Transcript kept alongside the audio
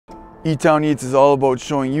E-Town Eats is all about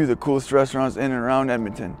showing you the coolest restaurants in and around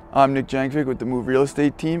Edmonton. I'm Nick Jankovic with the Move Real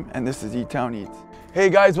Estate team, and this is E-Town Eats. Hey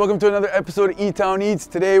guys, welcome to another episode of E-Town Eats.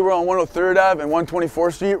 Today we're on 103rd Ave and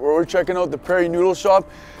 124th Street where we're checking out the Prairie Noodle shop.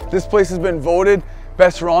 This place has been voted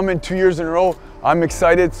best ramen 2 years in a row. I'm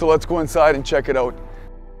excited, so let's go inside and check it out.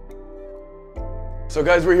 So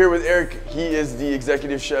guys, we're here with Eric. He is the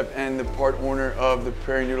executive chef and the part owner of the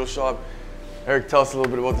Prairie Noodle shop. Eric, tell us a little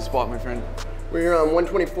bit about the spot, my friend. We're here on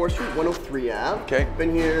 124th Street, 103 Ave. Okay.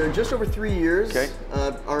 Been here just over 3 years. Okay.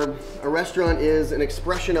 Our restaurant is an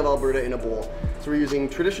expression of Alberta in a bowl. So we're using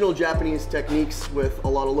traditional Japanese techniques with a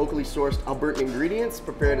lot of locally sourced Albertan ingredients,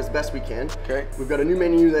 prepared as best we can. Okay. We've got a new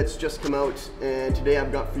menu that's just come out, and today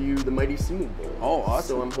I've got for you the Mighty Sumo Bowl. Oh, awesome.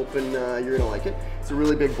 So I'm hoping you're gonna like it. It's a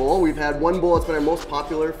really big bowl. We've had one bowl that's been our most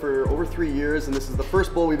popular for over 3 years, and this is the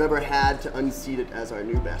first bowl we've ever had to unseat it as our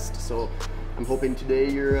new best. So I'm hoping today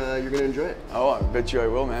you're gonna enjoy it. Oh, I bet you I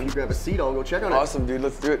will, man. You grab a seat, I'll go check on it. Awesome, dude,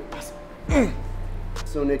 let's do it. Awesome.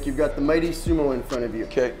 So Nick, you've got the Mighty Sumo in front of you.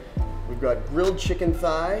 Okay. We've got grilled chicken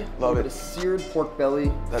thigh, Love a bit it. of seared pork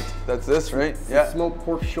belly. That's this, right? Some Yeah. smoked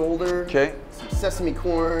pork shoulder. Okay. Some sesame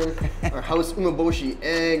corn, our house umeboshi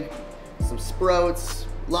egg, some sprouts,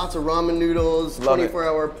 lots of ramen noodles,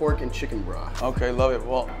 24-hour pork and chicken broth. Okay, love it.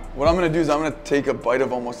 Well, what I'm gonna do is I'm gonna take a bite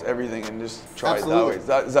of almost everything and just try Absolutely. it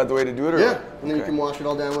that way. Is that the way to do it? Or? Yeah, and then you Okay. can wash it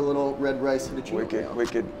all down with a little red rice and a Wicked,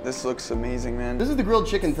 wicked. This looks amazing, man. This is the grilled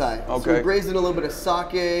chicken thigh. So Okay. we braised in a little bit of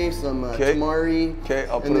sake, some tamari, Okay,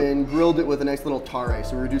 I'll put and then grilled it with a nice little tare.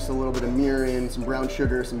 So we reduced a little bit of mirin, some brown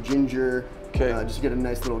sugar, some ginger, just to get a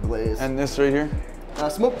nice little glaze. And this right here?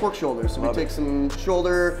 Smoked pork shoulder. So Love we take it. some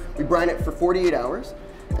shoulder, we brine it for 48 hours,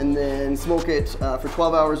 and then smoke it for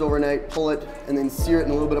 12 hours overnight, pull it, and then sear it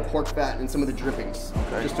in a little bit of pork fat and some of the drippings,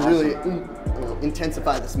 Okay, just to really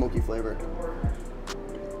intensify the smoky flavor.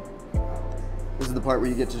 This is the part where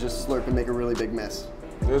you get to just slurp and make a really big mess.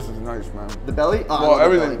 This is nice, man. The belly? Oh, I Well, love the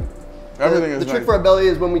everything. belly. Everything is The trick nice. for our belly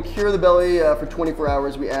is when we cure the belly for 24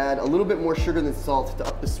 hours, we add a little bit more sugar than salt to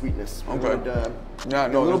up the sweetness. We Okay. would, Yeah,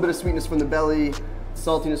 get no, a little this- bit of sweetness from the belly,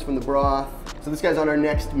 saltiness from the broth. So this guy's on our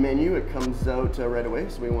next menu. It comes out right away.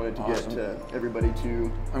 So we wanted to Awesome. get everybody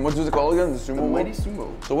to And what does it called again? The sumo the bowl? Mighty Sumo.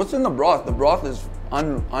 So what's in the broth? The broth is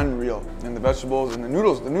unreal. And the vegetables and the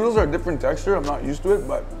noodles. The noodles are a different texture. I'm not used to it,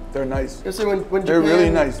 but they're nice. So when They're Japan, really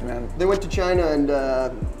nice, man. They went to China, and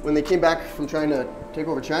when they came back from trying to take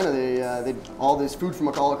over China, they all this food from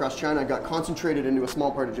all across China got concentrated into a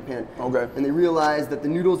small part of Japan. Okay. And they realized that the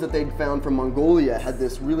noodles that they'd found from Mongolia had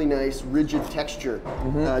this really nice rigid texture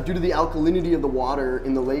due to the alkalinity of the water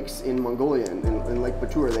in the lakes in Mongolia and in Lake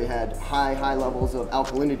Batur. They had high levels of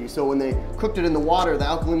alkalinity. So when they cooked it in the water, the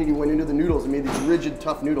alkalinity went into the noodles and made these rigid,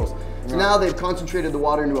 tough noodles. So now they've concentrated the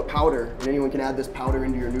water into a powder, and anyone can add this powder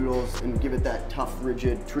into your noodles and give it that tough,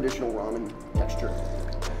 rigid, traditional ramen texture.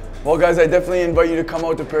 Well, guys, I definitely invite you to come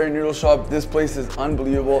out to Prairie Noodle Shop. This place is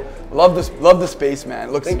unbelievable. Love the space, man.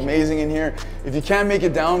 It looks amazing in here. If you can't make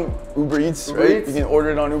it down, Uber Eats, right? You can order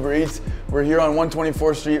it on Uber Eats. We're here on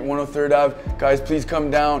 124th Street, 103rd Ave. Guys, please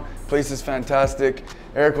come down. Place is fantastic.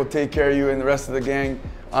 Eric will take care of you and the rest of the gang.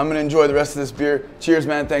 I'm gonna enjoy the rest of this beer. Cheers,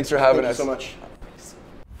 man. Thanks for having us. Thank you so much.